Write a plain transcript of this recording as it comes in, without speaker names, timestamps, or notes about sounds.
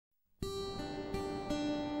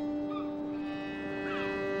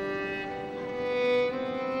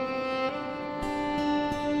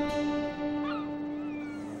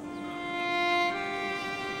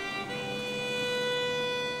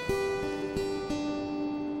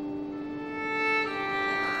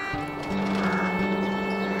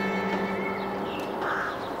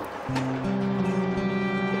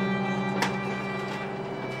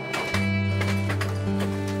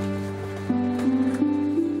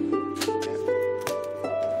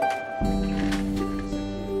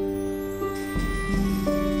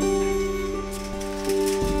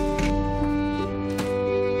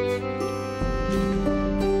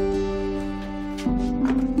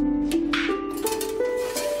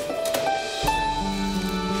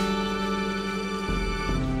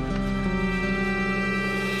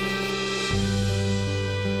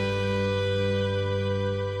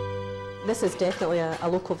This is definitely a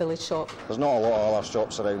local village shop. There's not a lot of other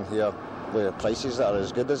shops around here with prices that are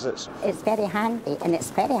as good as it's. It's very handy, and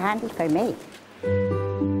it's very handy for me.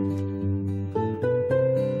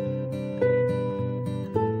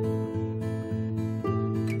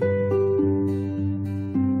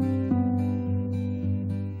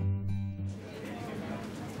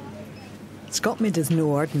 Scotmid is no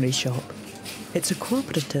ordinary shop. It's a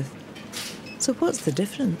cooperative. So what's the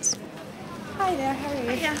difference? Hi there, how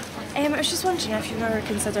are you? Yeah. I was just wondering if you've ever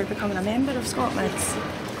considered becoming a member of Scotmid's.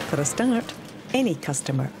 For a start, any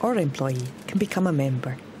customer or employee can become a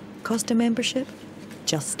member. Cost of membership?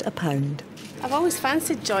 Just £1. I've always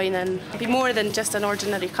fancied joining. Be more than just an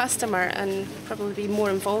ordinary customer and probably be more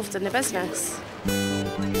involved in the business.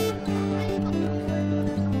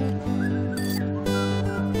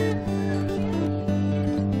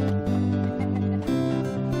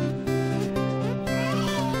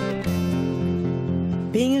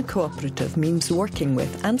 Being a cooperative means working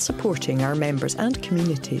with and supporting our members and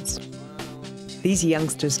communities. These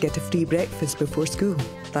youngsters get a free breakfast before school,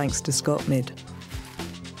 thanks to Scotmid.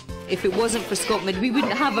 If it wasn't for Scotmid, we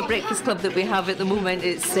wouldn't have a breakfast club that we have at the moment.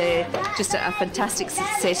 It's just a fantastic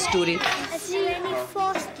success story. Is there any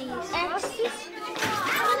Frosties?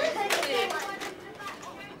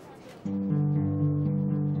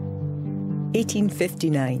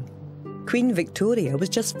 1859. Queen Victoria was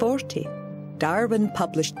just 40. Darwin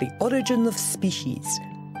published The Origin of Species.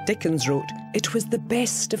 Dickens wrote, "It was the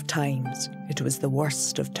best of times, it was the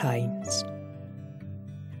worst of times."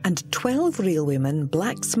 And 12 railwaymen,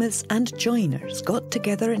 blacksmiths and joiners got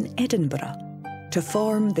together in Edinburgh to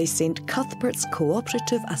form the St Cuthbert's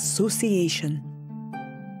Co-operative Association.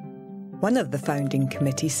 One of the founding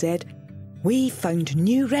committee said, "We found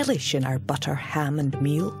new relish in our butter, ham and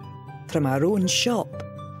meal from our own shop.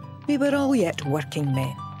 We were all yet working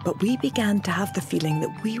men, but we began to have the feeling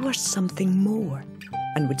that we were something more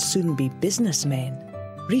and would soon be businessmen,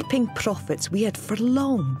 reaping profits we had for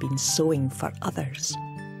long been sowing for others."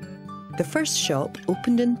 The first shop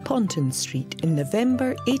opened in Ponton Street in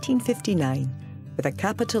November 1859 with a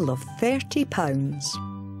capital of £30.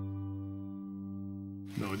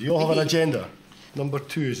 No, do you all have an agenda? Number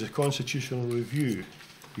 2 is the constitutional review.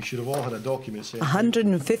 We should have all had a document saying...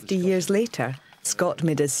 150 years later,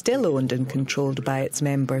 Scotmid is still owned and controlled by its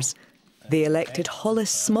members. They elected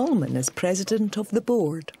Hollis Smallman as president of the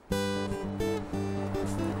board.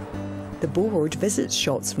 The board visits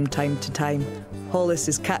shops from time to time. Hollis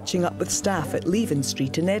is catching up with staff at Leaven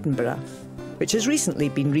Street in Edinburgh, which has recently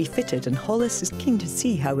been refitted, and Hollis is keen to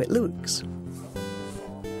see how it looks.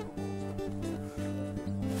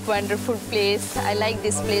 Wonderful place. I like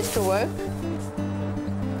this place to work.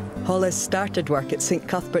 Hollis started work at St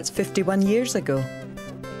Cuthbert's 51 years ago.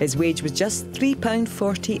 His wage was just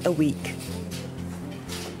 £3.40 a week.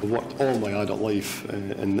 I've worked all my adult life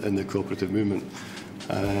in the cooperative movement.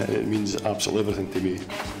 It means absolutely everything to me.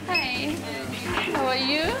 Hi, how are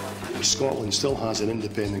you? Scotland still has an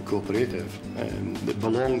independent cooperative that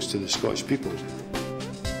belongs to the Scottish people.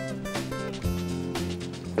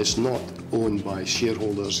 It's not owned by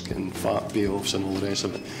shareholders and fat payoffs and all the rest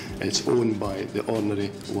of it. It's owned by the ordinary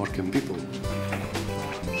working people.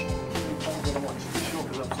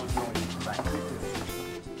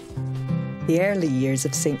 The early years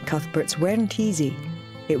of St Cuthbert's weren't easy.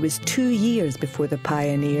 It was 2 years before the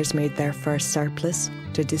pioneers made their first surplus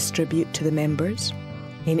to distribute to the members.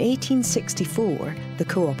 In 1864, the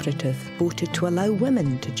cooperative voted to allow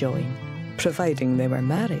women to join, providing they were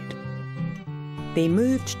married. They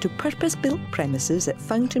moved to purpose-built premises at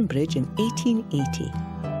Fountain Bridge in 1880.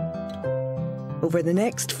 Over the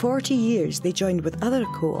next 40 years, they joined with other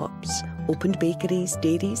co-ops, opened bakeries,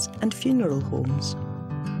 dairies and funeral homes.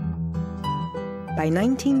 By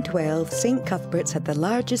 1912, St Cuthbert's had the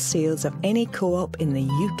largest sales of any co-op in the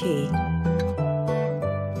UK.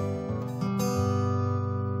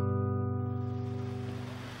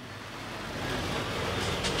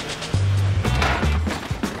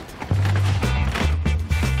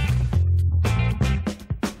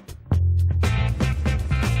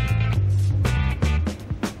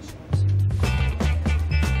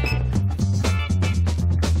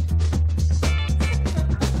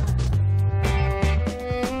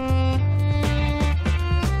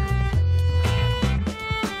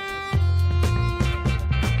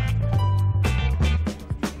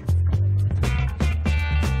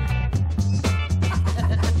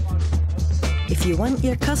 If you want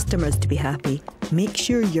your customers to be happy, make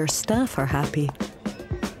sure your staff are happy.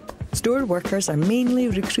 Store workers are mainly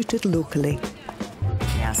recruited locally.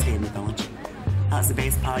 Yeah, I stay in the village. That's the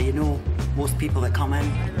best part, you know, most people that come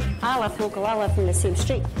in. I live local, I live in the same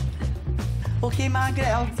street. OK, Margaret,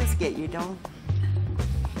 I'll just get you down.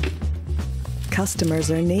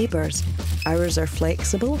 Customers are neighbours, hours are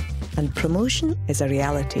flexible, and promotion is a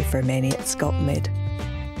reality for many at Scotmid.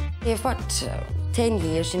 I've worked 10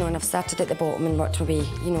 years, and I've started at the bottom and worked my way,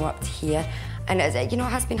 up to here. And it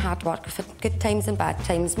has been hard work for good times and bad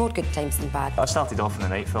times, more good times than bad. I started off in the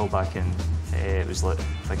night fill back in, it was like, I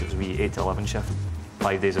think it was a wee 8 to 11 shift,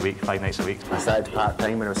 5 days a week, 5 nights a week. I started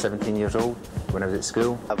part-time when I was 17 years old, when I was at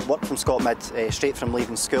school. I've worked from Scotmid straight from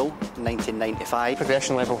leaving school in 1995.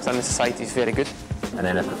 Progression level within the society is very good. And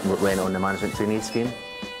then I went on the management trainee scheme,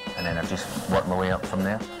 and then I've just worked my way up from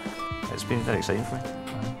there. It's been very exciting for me.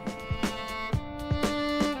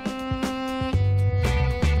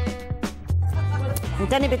 You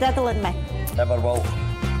didn't be diddling me. Never will.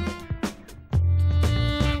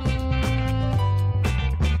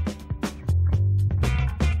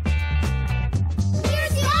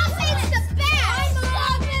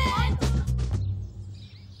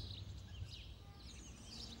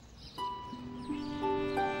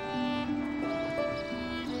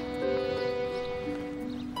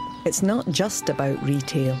 It's not just about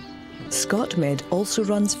retail. Scotmid also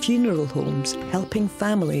runs funeral homes, helping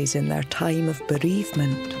families in their time of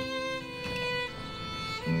bereavement.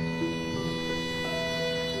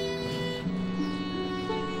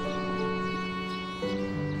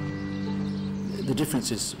 The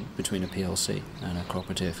difference is between a PLC and a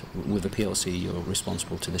cooperative. With a PLC, you're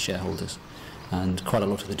responsible to the shareholders, and quite a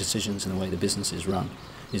lot of the decisions and the way the business is run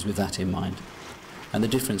is with that in mind. And the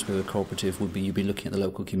difference with a cooperative would be you'd be looking at the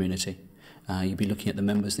local community. You'd be looking at the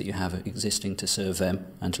members that you have existing to serve them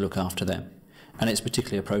and to look after them. And it's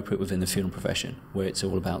particularly appropriate within the funeral profession, where it's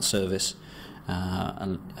all about service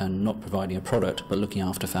and not providing a product, but looking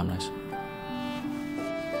after families.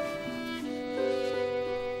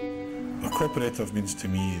 A cooperative means to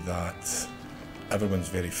me that everyone's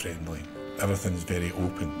very friendly, everything's very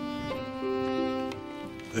open.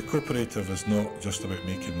 The cooperative is not just about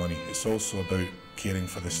making money, it's also about caring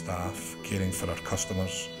for the staff, caring for our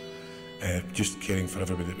customers, just caring for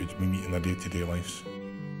everybody that we meet in their day-to-day lives.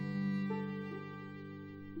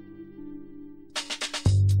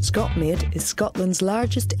 Scotmid is Scotland's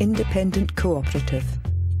largest independent cooperative.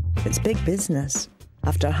 It's big business.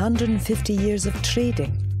 After 150 years of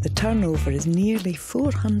trading, the turnover is nearly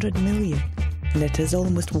 400 million, and it has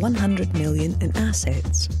almost 100 million in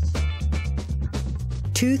assets.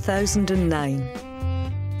 2009.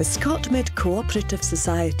 The Scotmid Cooperative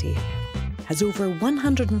Society has over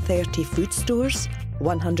 130 food stores,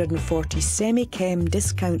 140 semi-chem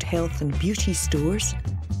discount health and beauty stores,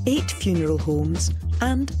 8 funeral homes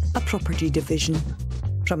and a property division.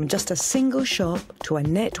 From just a single shop to a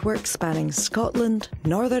network spanning Scotland,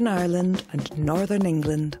 Northern Ireland and Northern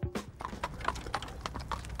England.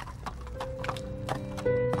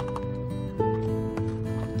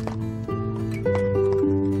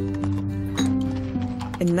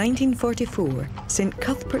 In 1944, St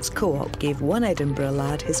Cuthbert's Co-op gave one Edinburgh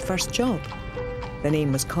lad his first job. The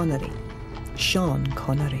name was Connery, Sean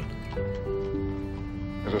Connery.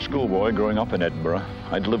 As a schoolboy growing up in Edinburgh,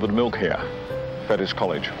 I delivered milk here, Ferris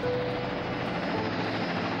College.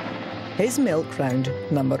 His milk round,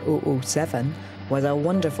 number 007, was a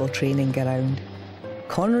wonderful training ground.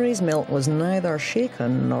 Connery's milk was neither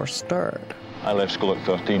shaken nor stirred. I left school at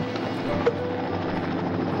 13.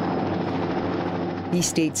 He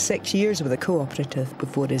stayed 6 years with a cooperative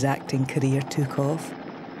before his acting career took off.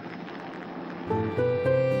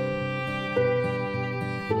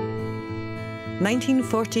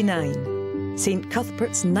 (1949), St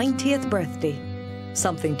Cuthbert's 90th birthday,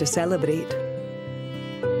 something to celebrate.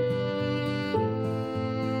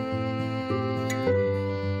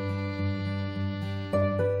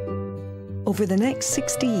 Over the next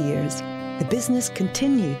 60 years, the business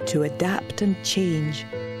continued to adapt and change,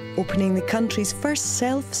 opening the country's first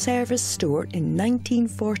self-service store in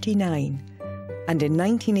 1949, and in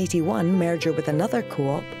 1981 merger with another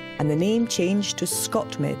co-op and the name changed to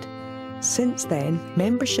Scotmid. Since then,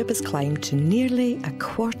 membership has climbed to nearly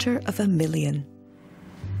 250,000.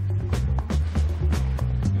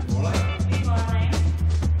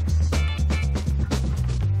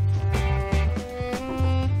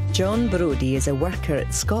 John Brodie is a worker at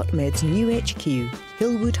Scotmid's new HQ,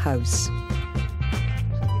 Hillwood House.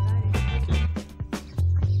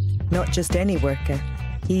 Not just any worker,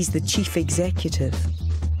 he's the chief executive.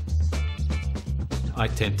 I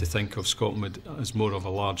tend to think of Scotmid as more of a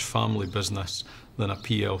large family business than a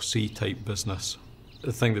PLC type business.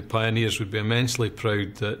 I think the pioneers would be immensely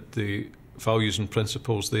proud that the values and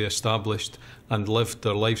principles they established and lived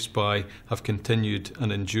their lives by have continued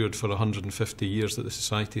and endured for 150 years that the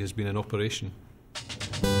society has been in operation.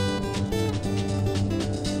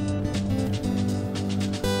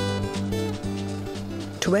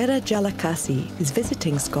 Swera Jalakasi is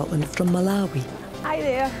visiting Scotland from Malawi. Hi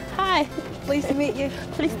there. Hi. Pleased to meet you.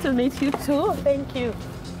 Pleased to meet you too. Thank you.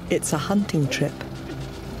 It's a hunting trip.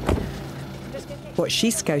 What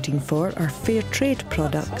she's scouting for are fair trade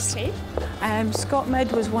products. Okay.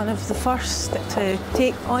 Scotmid was one of the first to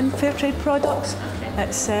take on fair trade products.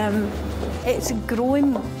 It's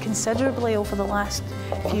grown considerably over the last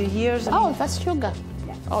few years. Oh, that's sugar.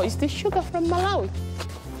 Oh, is this sugar from Malawi?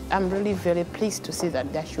 I'm really very pleased to see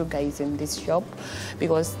that their sugar is in this shop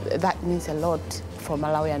because that means a lot for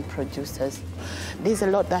Malawian producers. There's a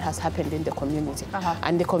lot that has happened in the community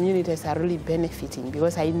and the communities are really benefiting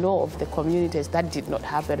because I know of the communities that did not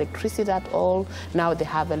have electricity at all. Now they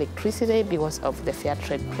have electricity because of the fair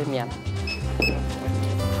trade premium.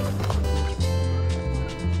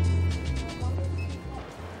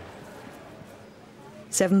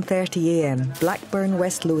 7:30 a.m, Blackburn,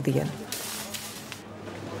 West Lothian.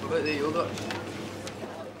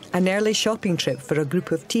 An early shopping trip for a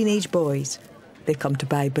group of teenage boys. They come to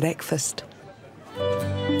buy breakfast.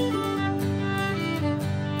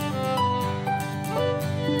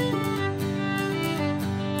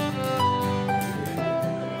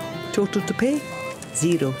 Total to pay?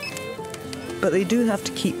 £0. But they do have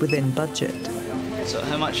to keep within budget. So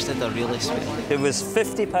how much did they really spend? It was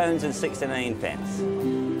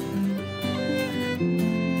 £50.69.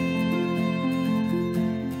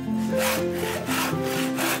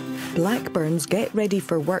 Blackburn's Get Ready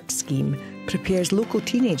for Work scheme prepares local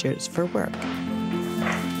teenagers for work.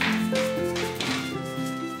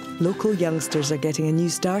 Local youngsters are getting a new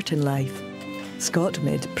start in life.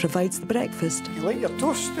 Scotmid provides the breakfast. You like your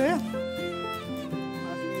toast there?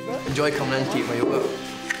 Enjoy coming in to eat my yogurt.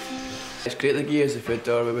 It's great to give us the food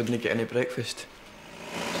or we wouldn't get any breakfast.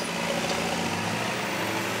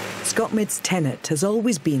 Scotmid's tenet has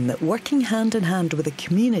always been that working hand in hand with the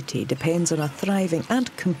community depends on a thriving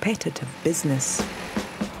and competitive business.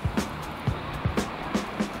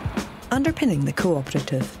 Underpinning the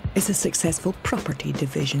Co-operative is a successful property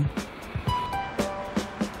division.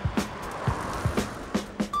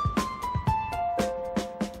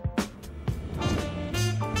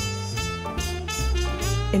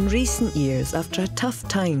 In recent years, after a tough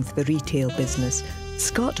time for the retail business,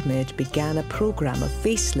 Scotmid began a programme of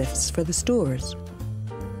facelifts for the stores.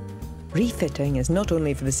 Refitting is not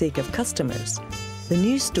only for the sake of customers. The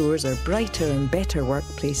new stores are brighter and better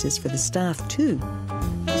workplaces for the staff too.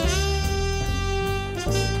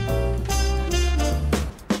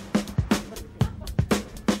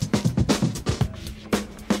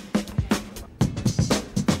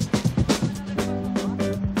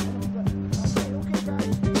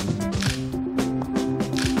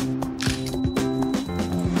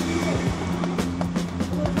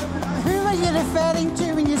 Referring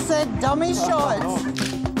to when you said dummy shots?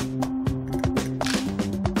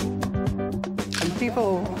 And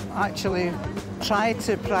people actually try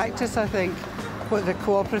to practice, I think, what the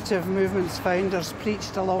cooperative movement's founders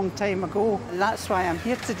preached a long time ago. And that's why I'm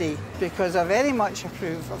here today, because I very much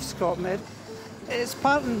approve of Scotmid. It's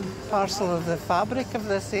part and parcel of the fabric of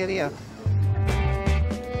this area.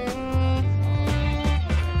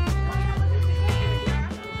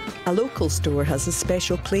 A local store has a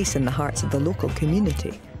special place in the hearts of the local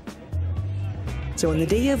community. So on the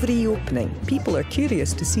day of reopening, people are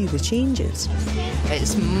curious to see the changes.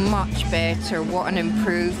 It's much better, what an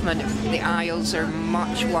improvement. The aisles are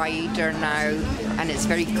much wider now and it's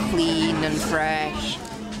very clean and fresh.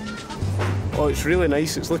 Oh, it's really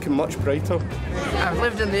nice, it's looking much brighter. I've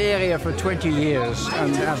lived in the area for 20 years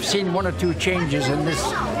and I've seen one or two changes in this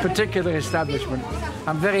particular establishment.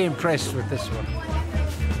 I'm very impressed with this one.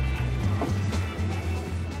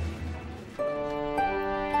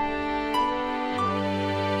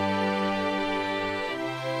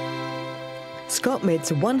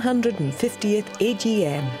 Scotmid's 150th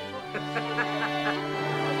AGM.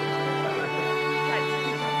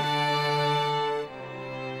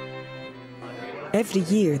 Every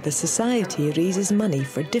year, the Society raises money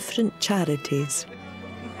for different charities.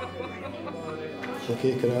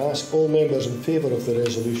 Okay, can I ask all members in favour of the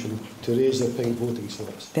resolution to raise their pink voting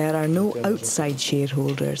slips? There are no outside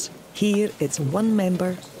shareholders. Here, it's one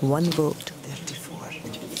member, one vote.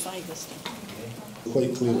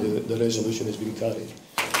 Quite clearly that the resolution has been carried.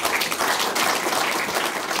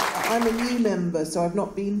 I'm a new member, so I've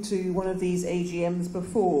not been to one of these AGMs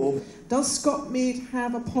before. Does Scotmid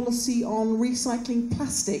have a policy on recycling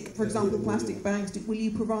plastic? For example, plastic bags. Will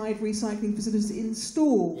you provide recycling facilities in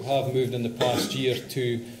store? We have moved in the past year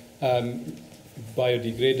to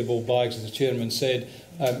biodegradable bags, as the chairman said.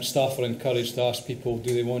 Staff are encouraged to ask people,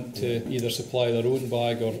 do they want to either supply their own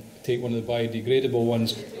bag or take one of the biodegradable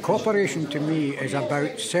ones. Cooperation to me is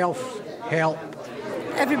about self-help.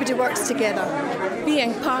 Everybody works together.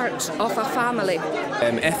 Being part of a family.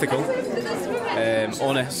 Ethical,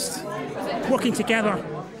 honest. Working together.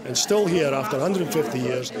 And still here after 150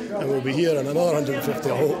 years, and we'll be here in another 150,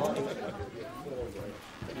 I hope.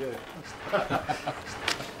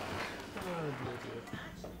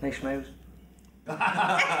 Nice smiles.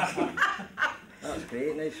 That's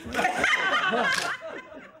great, nice smiles.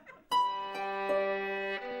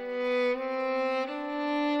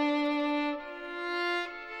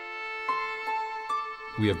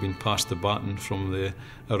 We have been passed the baton from the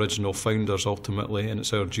original founders ultimately, and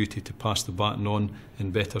it's our duty to pass the baton on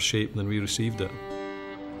in better shape than we received it.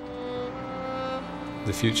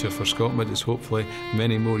 The future for Scotmid is hopefully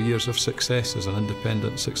many more years of success as an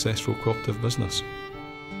independent, successful cooperative business.